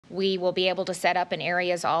We will be able to set up in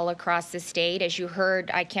areas all across the state. As you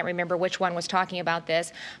heard, I can't remember which one was talking about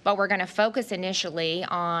this, but we're going to focus initially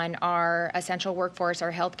on our essential workforce,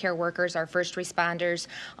 our healthcare workers, our first responders,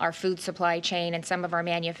 our food supply chain, and some of our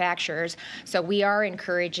manufacturers. So we are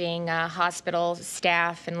encouraging hospital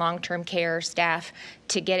staff and long-term care staff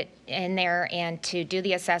to get in there and to do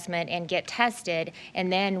the assessment and get tested,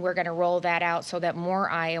 and then we're going to roll that out so that more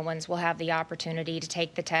Iowans will have the opportunity to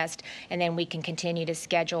take the test, and then we can continue to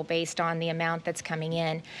schedule based on the amount that's coming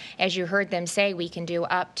in. As you heard them say, we can do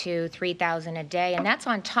up to 3,000 a day, and that's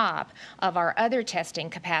on top of our other testing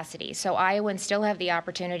capacity. So Iowans still have the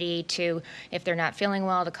opportunity to, if they're not feeling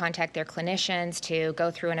well, to contact their clinicians, to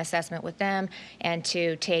go through an assessment with them, and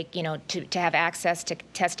to take, to have access to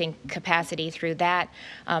testing capacity through that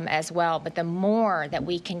as well. But the more that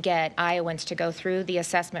we can get Iowans to go through the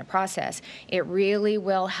assessment process, it really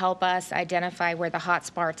will help us identify where the hot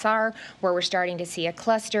spots are, where we're starting to see a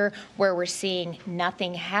cluster, where we're seeing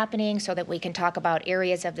nothing happening, so that we can talk about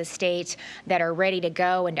areas of the state that are ready to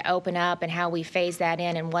go and to open up, and how we phase that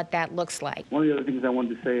in and what that looks like. One of the other things I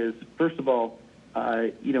wanted to say is, first of all,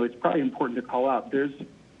 it's probably important to call out, there's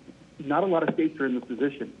not a lot of states are in this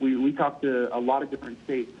position. We talked to a lot of different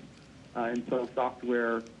states and sell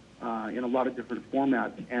software in a lot of different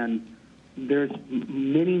formats, and there's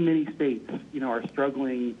many states, are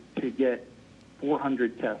struggling to get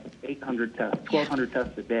 400 tests, 800 tests, 1,200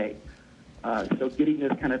 tests a day. So getting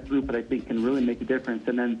this kind of throughput, I think, can really make a difference.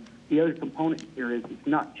 And then the other component here is it's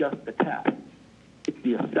not just the test, it's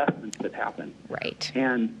the assessments that happen. Right.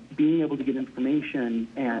 And being able to get information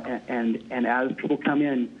and as people come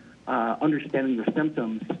in, understanding their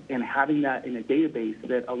symptoms and having that in a database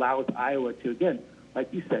that allows Iowa to, again,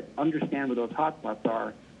 like you said, understand where those hotspots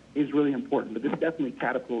are is really important. But this definitely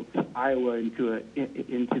catapults Iowa into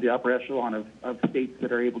the upper echelon of states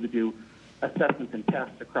that are able to do assessments and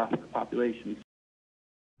tests across the population.